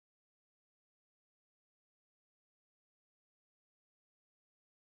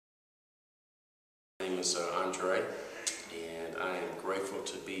is Andre, and I am grateful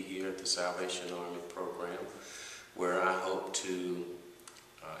to be here at the Salvation Army program, where I hope to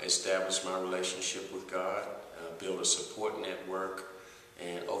establish my relationship with God, build a support network,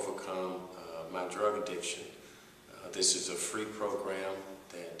 and overcome my drug addiction. This is a free program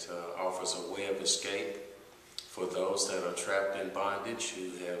that offers a way of escape for those that are trapped in bondage, who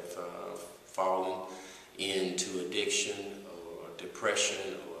have fallen into addiction or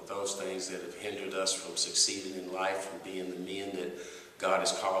depression or those things that have hindered us from succeeding in life, from being the men that God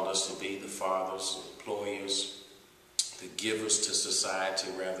has called us to be, the fathers, employers, the givers to society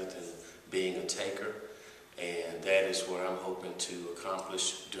rather than being a taker. And that is what I'm hoping to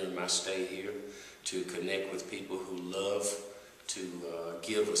accomplish during my stay here, to connect with people who love to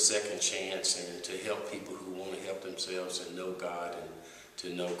give a second chance, and to help people who want to help themselves and know God and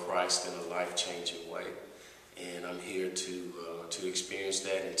to know Christ in a life-changing way. And I'm here to experience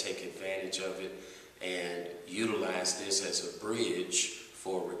that and take advantage of it and utilize this as a bridge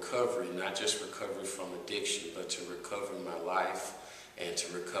for recovery, not just recovery from addiction, but to recover my life and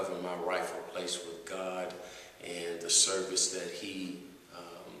to recover my rightful place with God and the service that He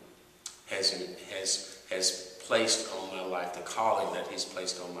has placed on my life, the calling that He's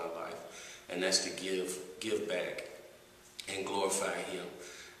placed on my life, and that's to give back and glorify Him.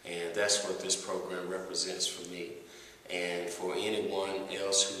 And that's what this program represents for me. And for anyone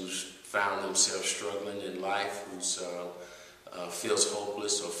else who's found themselves struggling in life, who's feels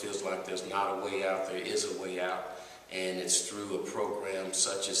hopeless or feels like there's not a way out, there is a way out. And it's through a program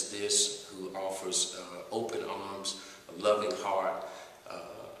such as this, who offers open arms, a loving heart,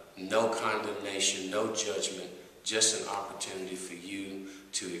 no condemnation, no judgment, just an opportunity for you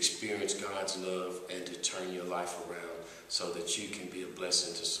to experience God's love and to turn your life around so that you can be a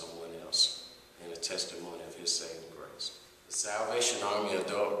blessing to someone else and a testimony of His saving grace. The Salvation Army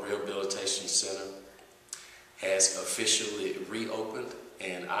Adult Rehabilitation Center has officially reopened,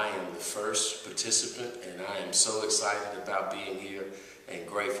 and I am the first participant, and I am so excited about being here and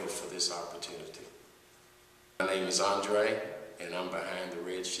grateful for this opportunity. My name is Andre, and I'm